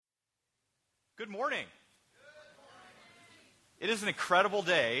Good morning. It is an incredible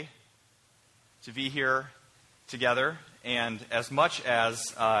day to be here together, and as much as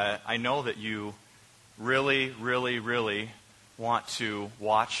I know that you really want to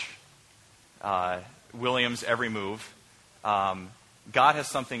watch William's every move, God has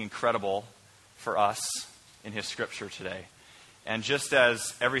something incredible for us in His Scripture today. And just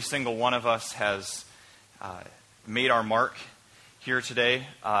as every single one of us has made our mark here today,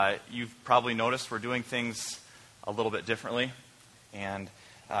 you've probably noticed we're doing things a little bit differently. And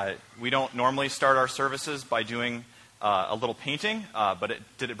we don't normally start our services by doing a little painting, but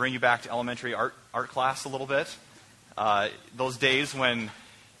did it bring you back to elementary art class a little bit? Those days when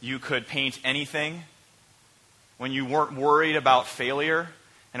you could paint anything, when you weren't worried about failure,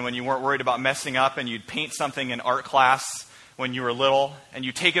 and when you weren't worried about messing up, and you'd paint something in art class when you were little, and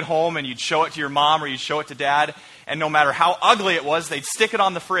you'd take it home and you'd show it to your mom or you'd show it to dad, and no matter how ugly it was, they'd stick it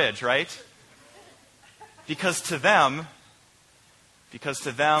on the fridge, right? Because to them,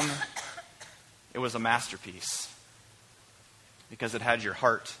 it was a masterpiece. Because it had your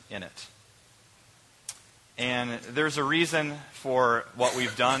heart in it. And there's a reason for what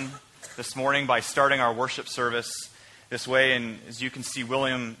we've done this morning by starting our worship service this way. And as you can see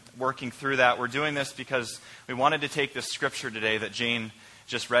William working through that, we're doing this because we wanted to take this scripture today that Jane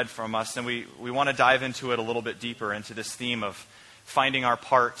just read from us, and we want to dive into it a little bit deeper, into this theme of finding our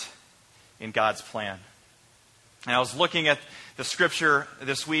part in God's plan. And I was looking at the scripture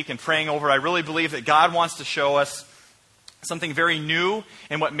this week and praying over it. I really believe that God wants to show us something very new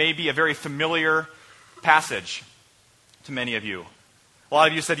in what may be a very familiar passage to many of you. A lot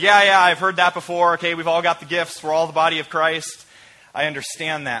of you said, yeah, I've heard that before. Okay, we've all got the gifts. We're all the body of Christ. I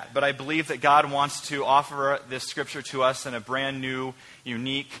understand that. But I believe that God wants to offer this scripture to us in a brand new,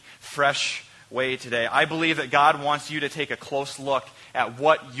 unique, fresh way today. I believe that God wants you to take a close look at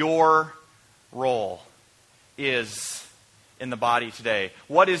what your role is in the body today.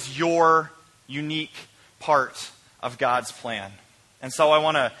 What is your unique part of God's plan? And so I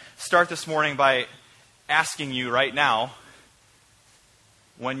want to start this morning by asking you right now,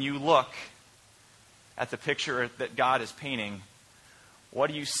 when you look at the picture that God is painting, what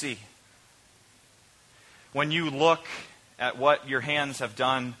do you see? When you look at what your hands have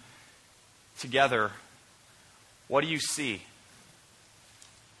done together, what do you see?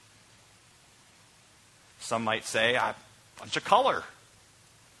 Some might say, a bunch of color.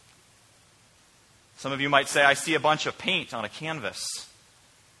 Some of you might say, I see a bunch of paint on a canvas.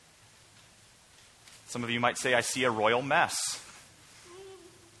 Some of you might say, I see a royal mess.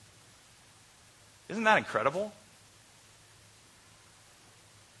 Isn't that incredible?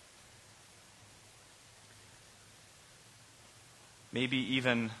 Maybe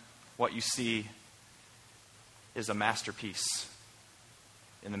even what you see is a masterpiece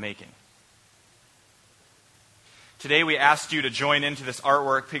in the making. Today we asked you to join into this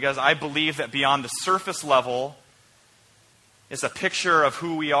artwork because I believe that beyond the surface level is a picture of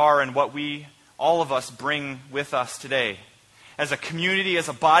who we are and what all of us bring with us today. As a community, as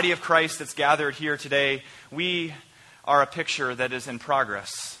a body of Christ that's gathered here today, we are a picture that is in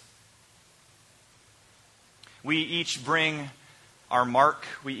progress. We each bring our mark,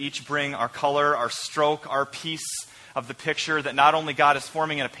 we each bring our color, our stroke, our piece of the picture that not only God is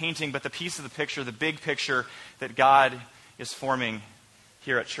forming in a painting, but the piece of the picture, the big picture that God is forming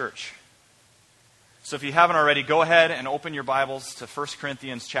here at church. So if you haven't already, go ahead and open your Bibles to 1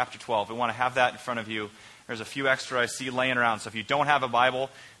 Corinthians chapter 12. We want to have that in front of you. There's a few extra I see laying around. So if you don't have a Bible,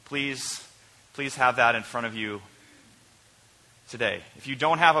 please have that in front of you today. If you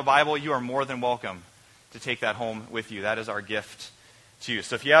don't have a Bible, you are more than welcome to take that home with you. That is our gift to you.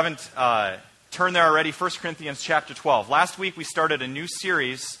 So if you haven't turned there already, 1 Corinthians chapter 12. Last week we started a new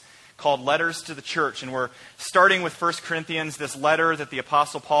series called Letters to the Church. And we're starting with 1 Corinthians, this letter that the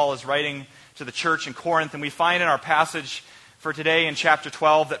Apostle Paul is writing to the church in Corinth. And we find in our passage for today in chapter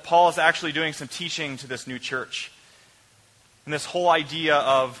 12 that Paul is actually doing some teaching to this new church. And this whole idea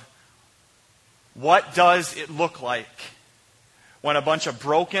of what does it look like when a bunch of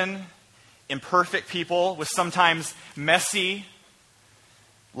broken, imperfect people with sometimes messy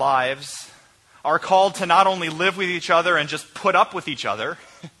lives are called to not only live with each other and just put up with each other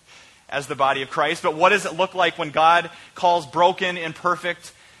as the body of Christ, but what does it look like when God calls broken,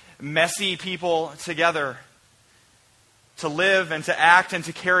 imperfect, messy people together to live and to act and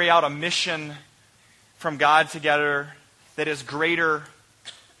to carry out a mission from God together that is greater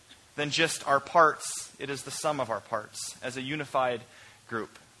than just our parts. It is the sum of our parts as a unified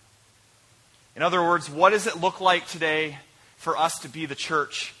group. In other words, what does it look like today for us to be the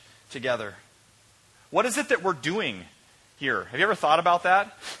church together? What is it that we're doing here? Have you ever thought about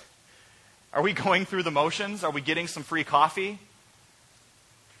that? Are we going through the motions? Are we getting some free coffee?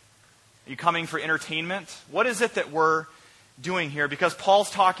 Are you coming for entertainment? What is it that we're doing here? Because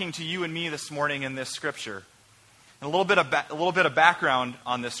Paul's talking to you and me this morning in this scripture. And a little bit of background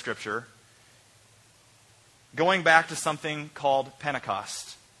on this scripture. Going back to something called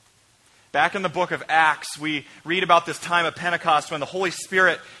Pentecost. Back in the book of Acts, we read about this time of Pentecost when the Holy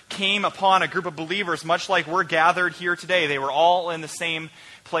Spirit came upon a group of believers, much like we're gathered here today. They were all in the same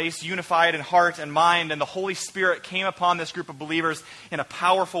place, unified in heart and mind, and the Holy Spirit came upon this group of believers in a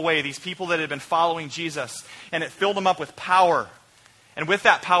powerful way, these people that had been following Jesus, and it filled them up with power. And with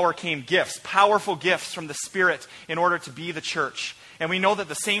that power came gifts, powerful gifts from the Spirit in order to be the church. And we know that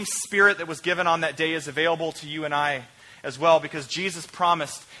the same Spirit that was given on that day is available to you and I as well, because Jesus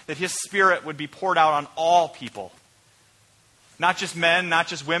promised that His Spirit would be poured out on all people. Not just men, not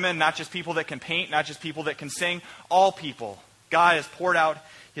just women, not just people that can paint, not just people that can sing, all people. God has poured out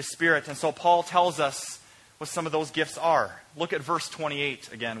His Spirit. And so Paul tells us what some of those gifts are. Look at verse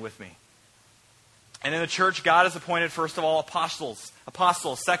 28 again with me. And in the church, God has appointed, first of all, apostles,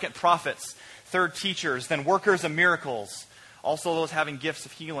 second, prophets, third, teachers, then workers of miracles, also those having gifts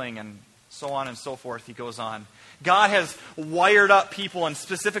of healing, and so on and so forth. He goes on. God has wired up people in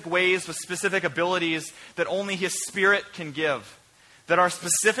specific ways with specific abilities that only His Spirit can give, that are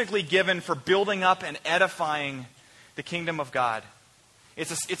specifically given for building up and edifying the kingdom of God.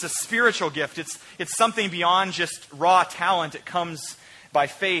 It's a spiritual gift. It's something beyond just raw talent. It comes by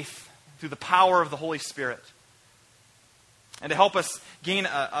faith through the power of the Holy Spirit. And to help us gain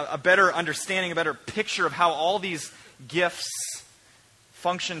a better understanding, a better picture of how all these gifts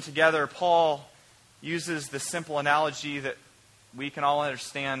function together, Paul uses the simple analogy that we can all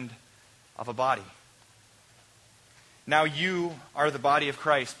understand of a body. Now you are the body of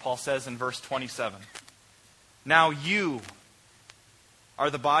Christ, Paul says in verse 27. Now you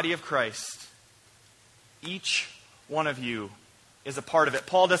are the body of Christ. Each one of you is a part of it.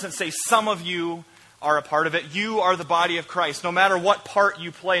 Paul doesn't say some of you are a part of it. You are the body of Christ. No matter what part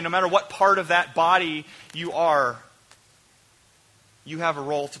you play, no matter what part of that body you are, you have a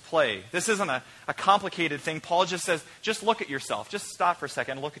role to play. This isn't a complicated thing. Paul just says, just look at yourself. Just stop for a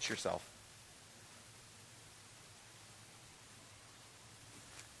second and look at yourself.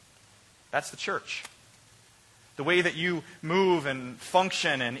 That's the church. The way that you move and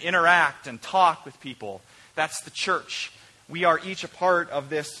function and interact and talk with people, that's the church. We are each a part of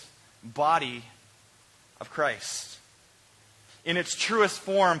this body of Christ. In its truest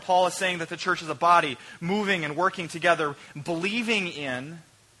form, Paul is saying that the church is a body, moving and working together, believing in,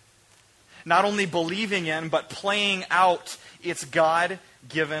 not only believing in, but playing out its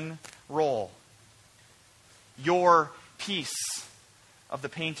God-given role. Your piece of the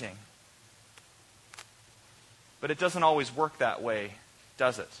painting. But it doesn't always work that way,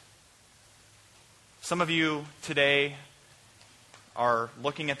 does it? Some of you today are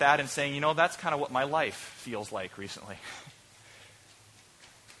looking at that and saying, that's kind of what my life feels like recently.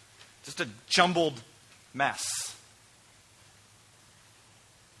 Just a jumbled mess.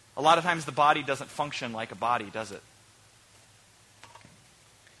 A lot of times the body doesn't function like a body, does it?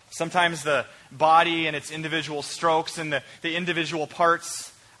 Sometimes the body and its individual strokes and the individual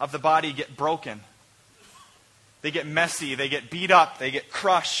parts of the body get broken. They get messy, they get beat up, they get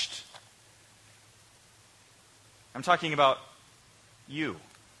crushed. I'm talking about you. I'm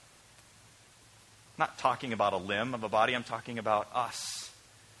not talking about a limb of a body, I'm talking about us.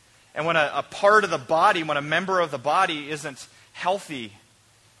 And when a part of the body, when a member of the body isn't healthy,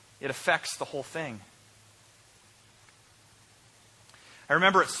 it affects the whole thing. I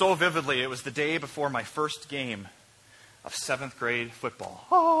remember it so vividly. It was the day before my first game of 7th grade football.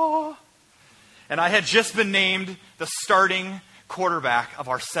 Oh. And I had just been named the starting quarterback of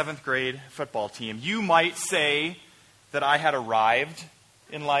our 7th grade football team. You might say that I had arrived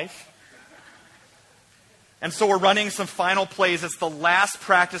in life. And so we're running some final plays. It's the last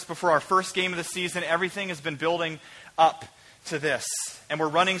practice before our first game of the season. Everything has been building up to this. And we're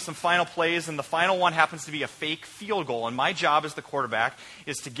running some final plays, and the final one happens to be a fake field goal. And my job as the quarterback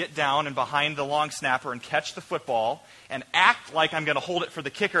is to get down and behind the long snapper and catch the football and act like I'm going to hold it for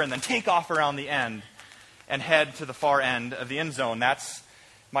the kicker and then take off around the end and head to the far end of the end zone. That's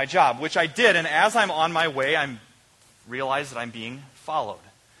my job, which I did. And as I'm on my way, I realize that I'm being followed.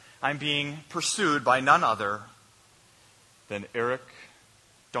 I'm being pursued by none other than Eric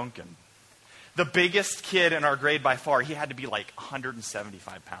Duncan. The biggest kid in our grade by far. He had to be like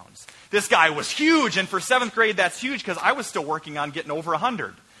 175 pounds. This guy was huge, and for 7th grade, that's huge because I was still working on getting over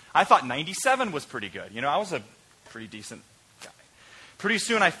 100. I thought 97 was pretty good. I was a pretty decent guy. Pretty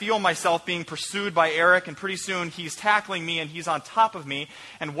soon I feel myself being pursued by Eric, and pretty soon he's tackling me and he's on top of me.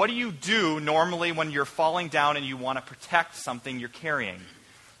 And what do you do normally when you're falling down and you want to protect something you're carrying?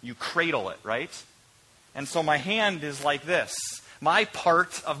 You cradle it, right? And so my hand is like this. My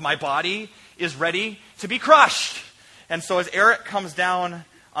part of my body is ready to be crushed. And so as Eric comes down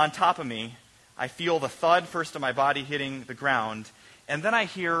on top of me, I feel the thud first of my body hitting the ground, and then I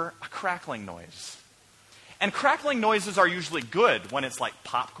hear a crackling noise. And crackling noises are usually good when it's like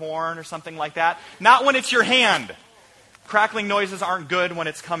popcorn or something like that. Not when it's your hand. Crackling noises aren't good when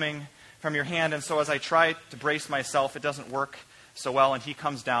it's coming from your hand. And so as I try to brace myself, it doesn't work so well. And he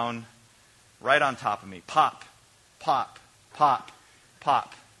comes down right on top of me. Pop, pop, pop,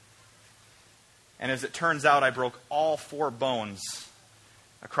 pop. And as it turns out, I broke all 4 bones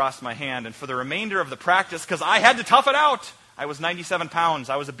across my hand. And for the remainder of the practice, because I had to tough it out. I was 97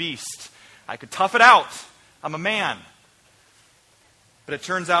 pounds. I was a beast. I could tough it out. I'm a man. But it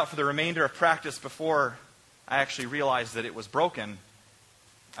turns out for the remainder of practice, before I actually realized that it was broken,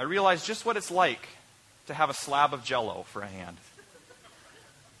 I realized just what it's like to have a slab of Jell-O for a hand.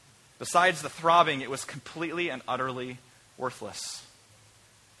 Besides the throbbing, it was completely and utterly worthless.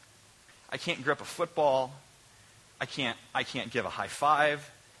 I can't grip a football. I can't give a high five.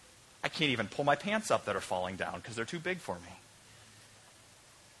 I can't even pull my pants up that are falling down because they're too big for me.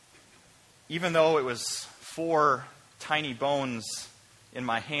 Even though it was 4 tiny bones in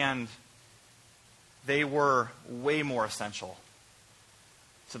my hand, they were way more essential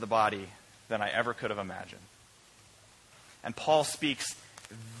to the body than I ever could have imagined. And Paul speaks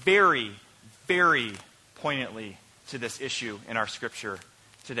very, very poignantly to this issue in our scripture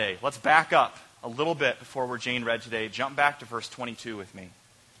today. Let's back up a little bit before where Jane read today. Jump back to verse 22 with me.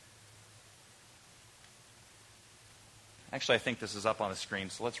 Actually, I think this is up on the screen,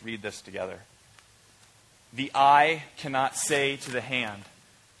 so let's read this together. The eye cannot say to the hand,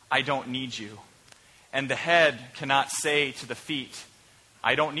 I don't need you. And the head cannot say to the feet,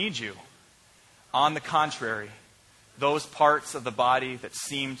 I don't need you. On the contrary, those parts of the body that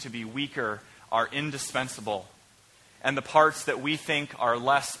seem to be weaker are indispensable. And the parts that we think are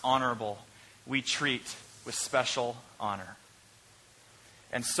less honorable, we treat with special honor.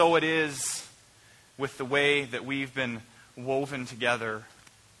 And so it is with the way that we've been woven together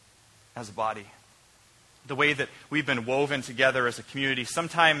as a body. The way that we've been woven together as a community.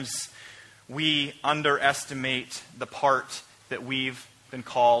 Sometimes we underestimate the part that we've been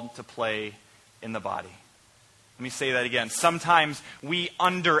called to play in the body. Let me say that again. Sometimes we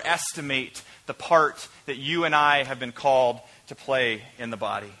underestimate the part that you and I have been called to play in the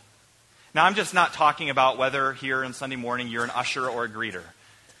body. Now, I'm just not talking about whether here on Sunday morning you're an usher or a greeter.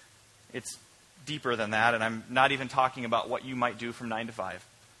 It's deeper than that, and I'm not even talking about what you might do from 9 to 5.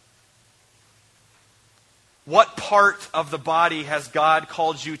 What part of the body has God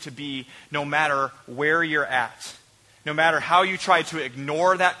called you to be, no matter where you're at? No matter how you try to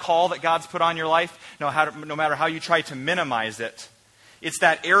ignore that call that God's put on your life, no matter how you try to minimize it, it's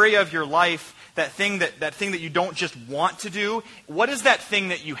that area of your life, that thing that you don't just want to do. What is that thing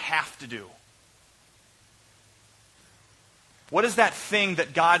that you have to do? What is that thing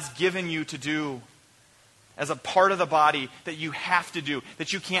that God's given you to do as a part of the body that you have to do,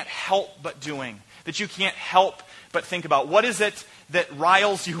 that you can't help but doing, that you can't help but think about? What is it that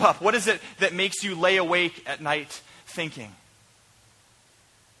riles you up? What is it that makes you lay awake at night thinking?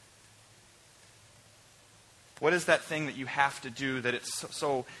 What is that thing that you have to do that it's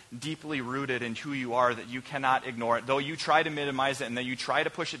so deeply rooted in who you are that you cannot ignore it? Though you try to minimize it and then you try to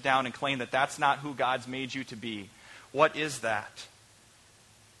push it down and claim that that's not who God's made you to be. What is that?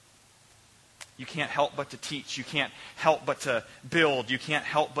 You can't help but to teach. You can't help but to build. You can't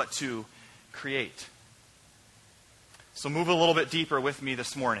help but to create. So move a little bit deeper with me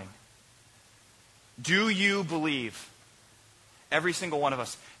this morning. Do you believe, every single one of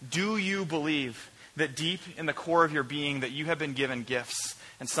us, do you believe that deep in the core of your being that you have been given gifts,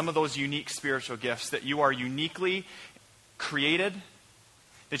 and some of those unique spiritual gifts, that you are uniquely created,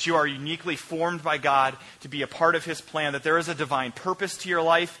 that you are uniquely formed by God to be a part of His plan, that there is a divine purpose to your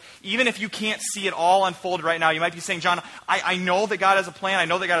life? Even if you can't see it all unfolded right now, you might be saying, John, I know that God has a plan, I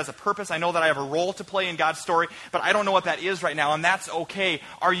know that God has a purpose, I know that I have a role to play in God's story, but I don't know what that is right now, and that's okay.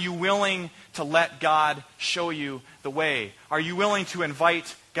 Are you willing to let God show you the way? Are you willing to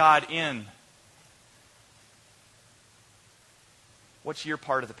invite God in? What's your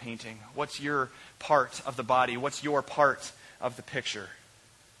part of the painting? What's your part of the body? What's your part of the picture?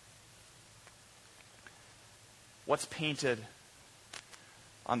 What's painted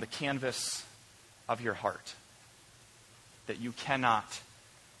on the canvas of your heart that you cannot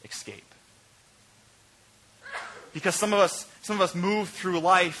escape? Because some of us move through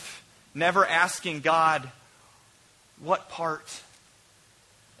life never asking God, what part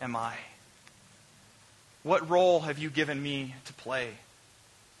am I? What role have you given me to play?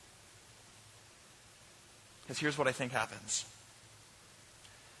 Because here's what I think happens.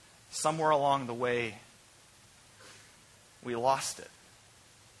 Somewhere along the way, we lost it.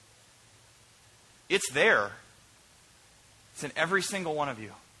 It's there. It's in every single one of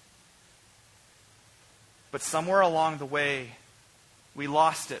you. But somewhere along the way, we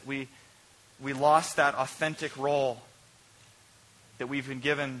lost it. We lost that authentic role that we've been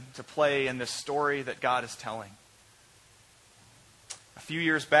given to play in this story that God is telling. A few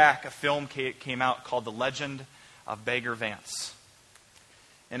years back, a film came out called The Legend of Bagger Vance.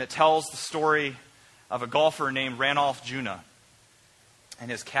 And it tells the story of a golfer named Ranulph Juna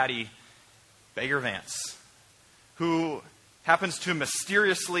and his caddy, Bagger Vance, who happens to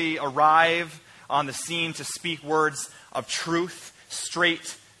mysteriously arrive on the scene to speak words of truth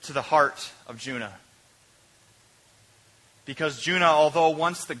straight to the heart of Juna. Because Juna, although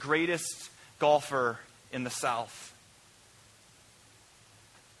once the greatest golfer in the South,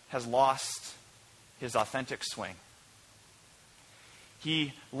 has lost his authentic swing.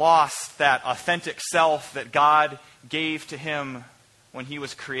 He lost that authentic self that God gave to him when he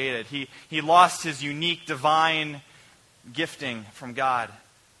was created. He lost his unique divine gifting from God.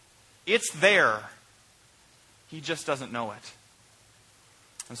 It's there. He just doesn't know it.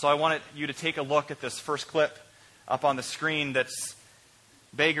 And so I wanted you to take a look at this first clip up on the screen. That's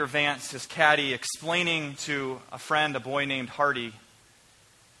Bagger Vance, his caddy, explaining to a friend, a boy named Hardy,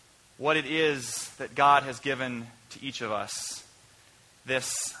 what it is that God has given to each of us.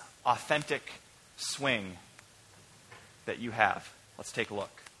 This authentic swing that you have. Let's take a look.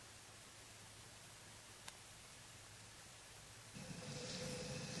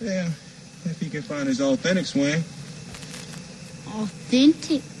 Yeah, if he can find his authentic swing.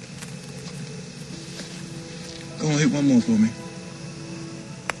 Authentic? Go on, hit one more for me.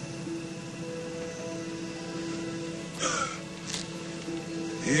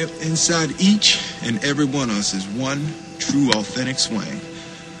 If inside each and every one of us is one true authentic swing,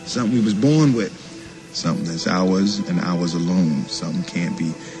 something we was born with, something that's ours and ours alone, something can't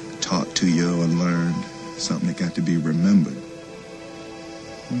be taught to you or learned, something that got to be remembered.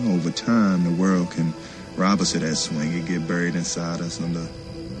 Over time, the world can rob us of that swing. It get buried inside us under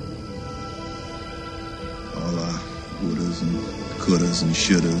all our wouldas and couldas and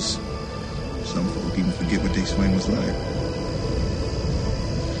shouldas. Some folk even forget what their swing was like.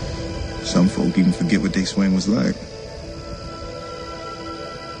 Some folk even forget what their swing was like.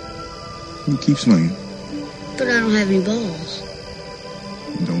 You keep swinging. But I don't have any balls.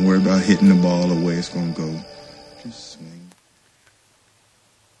 Don't worry about hitting the ball or where it's going to go. Just swing.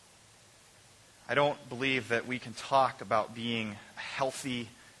 I don't believe that we can talk about being a healthy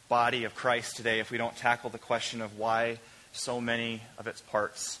body of Christ today if we don't tackle the question of why so many of its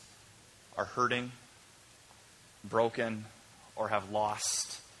parts are hurting, broken, or have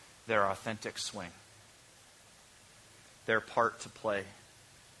lost their authentic swing, their part to play.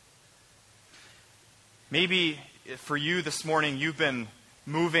 Maybe for you this morning, you've been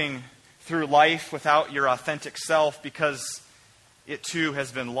moving through life without your authentic self because it too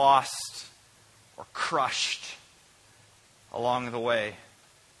has been lost or crushed along the way.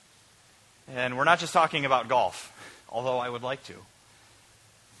 And we're not just talking about golf, although I would like to.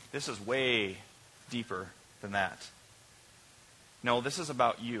 This is way deeper than that. No, this is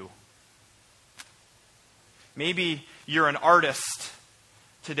about you. Maybe you're an artist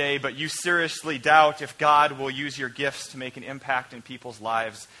today, but you seriously doubt if God will use your gifts to make an impact in people's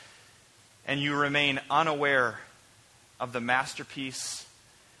lives, and you remain unaware of the masterpiece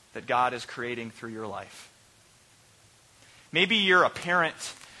that God is creating through your life. Maybe you're a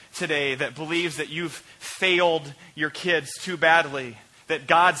parent today that believes that you've failed your kids too badly, that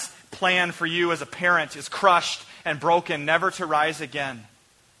God's plan for you as a parent is crushed and broken, never to rise again.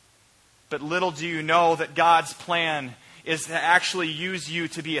 But little do you know that God's plan is to actually use you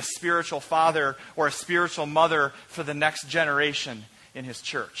to be a spiritual father or a spiritual mother for the next generation in His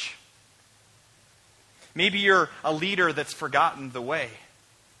church. Maybe you're a leader that's forgotten the way.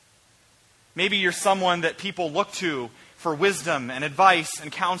 Maybe you're someone that people look to for wisdom and advice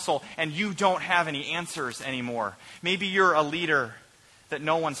and counsel, and you don't have any answers anymore. Maybe you're a leader that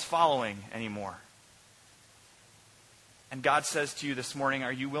no one's following anymore. And God says to you this morning,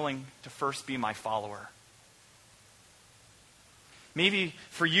 are you willing to first be my follower? Maybe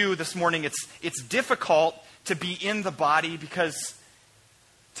for you this morning, it's difficult to be in the body because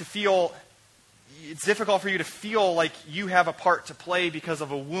it's difficult for you to feel like you have a part to play because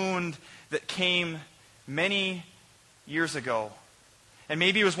of a wound that came many years ago. And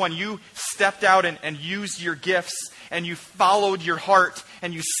maybe it was when you stepped out and used your gifts and you followed your heart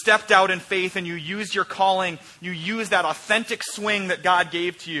and you stepped out in faith and you used your calling. You used that authentic swing that God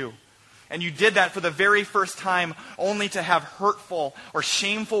gave to you. And you did that for the very first time only to have hurtful or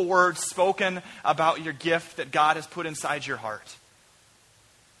shameful words spoken about your gift that God has put inside your heart.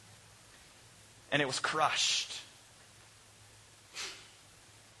 And it was crushed.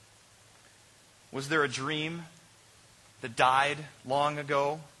 Was there a dream that died long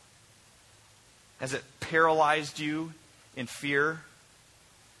ago? Has it paralyzed you in fear?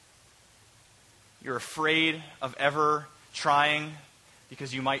 You're afraid of ever trying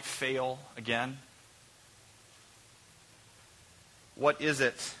because you might fail again? What is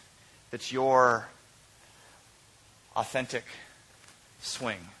it that's your authentic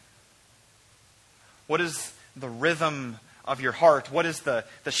swing? What is the rhythm of your heart? What is the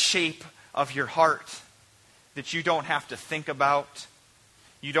shape of your heart that you don't have to think about?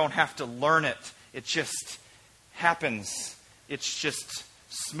 You don't have to learn it. It just happens. It's just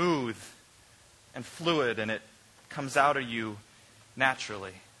smooth and fluid, and it comes out of you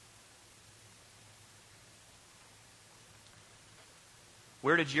naturally.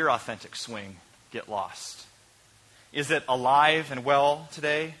 Where did your authentic swing get lost? Is it alive and well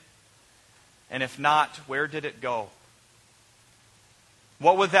today? And if not, where did it go?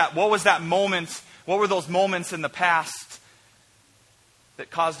 What was that moment? What were those moments in the past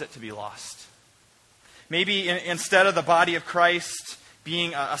that caused it to be lost? Maybe instead of the body of Christ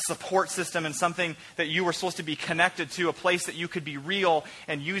being a support system and something that you were supposed to be connected to, a place that you could be real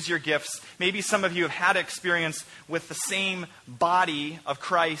and use your gifts, maybe some of you have had experience with the same body of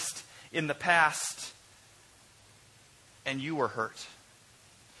Christ in the past, and you were hurt,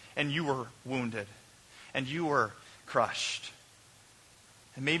 and you were wounded, and you were crushed.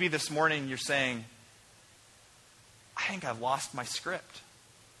 And maybe this morning you're saying, I think I've lost my script.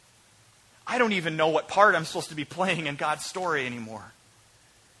 I don't even know what part I'm supposed to be playing in God's story anymore.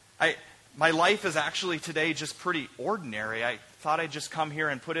 My life is actually today just pretty ordinary. I thought I'd just come here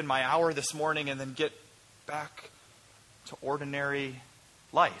and put in my hour this morning and then get back to ordinary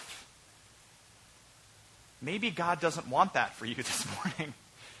life. Maybe God doesn't want that for you this morning.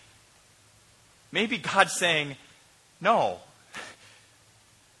 Maybe God's saying, no,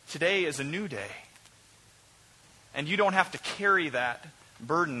 today is a new day. And you don't have to carry that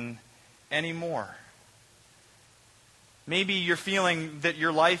burden anymore. Maybe you're feeling that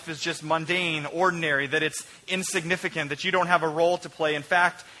your life is just mundane, ordinary, that it's insignificant, that you don't have a role to play. In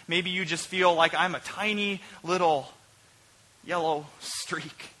fact, maybe you just feel like I'm a tiny little yellow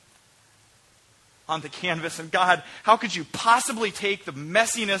streak on the canvas. And God, how could you possibly take the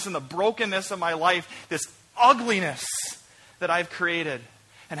messiness and the brokenness of my life, this ugliness that I've created,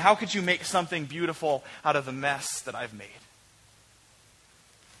 and how could you make something beautiful out of the mess that I've made?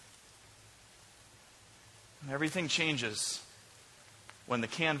 Everything changes when the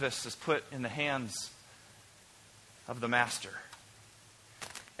canvas is put in the hands of the master.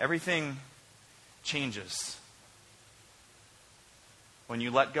 Everything changes when you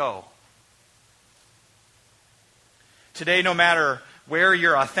let go. Today, no matter where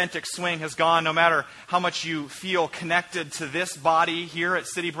your authentic swing has gone, no matter how much you feel connected to this body here at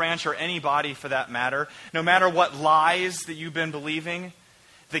City Branch, or any body for that matter, no matter what lies that you've been believing,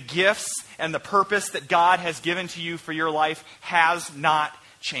 the gifts and the purpose that God has given to you for your life has not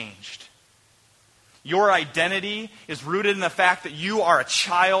changed. Your identity is rooted in the fact that you are a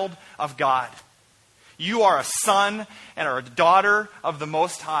child of God. You are a son and are a daughter of the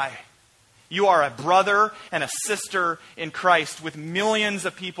Most High. You are a brother and a sister in Christ with millions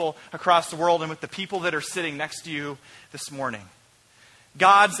of people across the world and with the people that are sitting next to you this morning.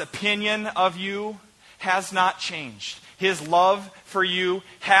 God's opinion of you has not changed. His love for you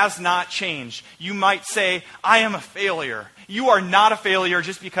has not changed. You might say, I am a failure. You are not a failure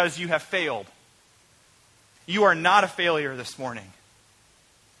just because you have failed. You are not a failure this morning.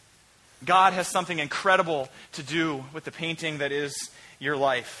 God has something incredible to do with the painting that is your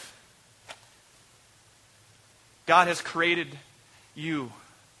life. God has created you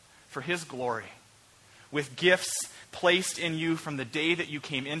for His glory, with gifts placed in you from the day that you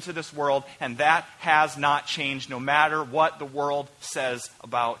came into this world, and that has not changed no matter what the world says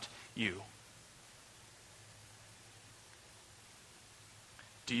about you.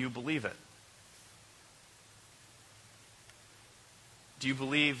 Do you believe it? Do you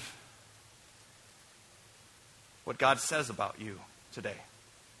believe what God says about you today?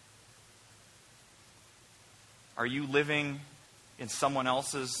 Are you living in someone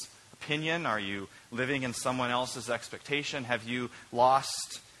else's opinion? Are you living in someone else's expectation? Have you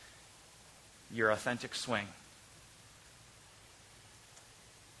lost your authentic swing?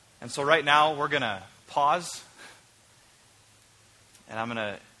 And so right now we're going to pause, and I'm going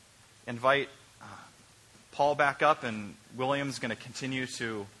to invite Paul back up, and William's going to continue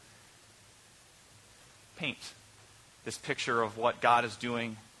to paint this picture of what God is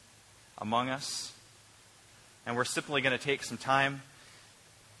doing among us. And we're simply going to take some time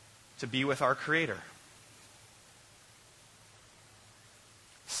to be with our Creator.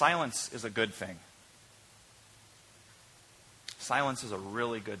 Silence is a good thing. Silence is a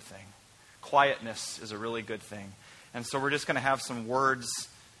really good thing. Quietness is a really good thing. And so we're just going to have some words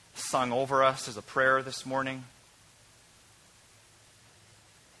sung over us as a prayer this morning.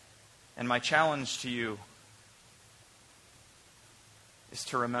 And my challenge to you is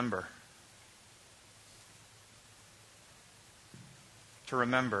to remember. To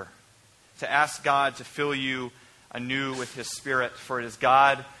remember. To ask God to fill you anew with His Spirit, for it is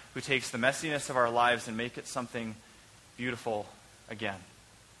God who takes the messiness of our lives and make it something beautiful again.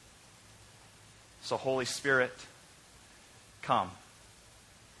 So Holy Spirit, come.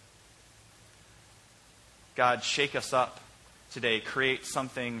 God, shake us up today. Create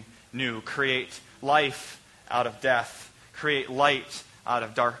something new. Create life out of death. Create light out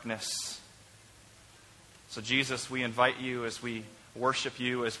of darkness. So Jesus, we invite you as we worship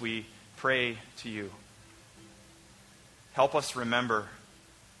you, as we pray to you. Help us remember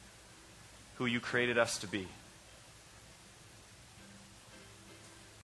who you created us to be.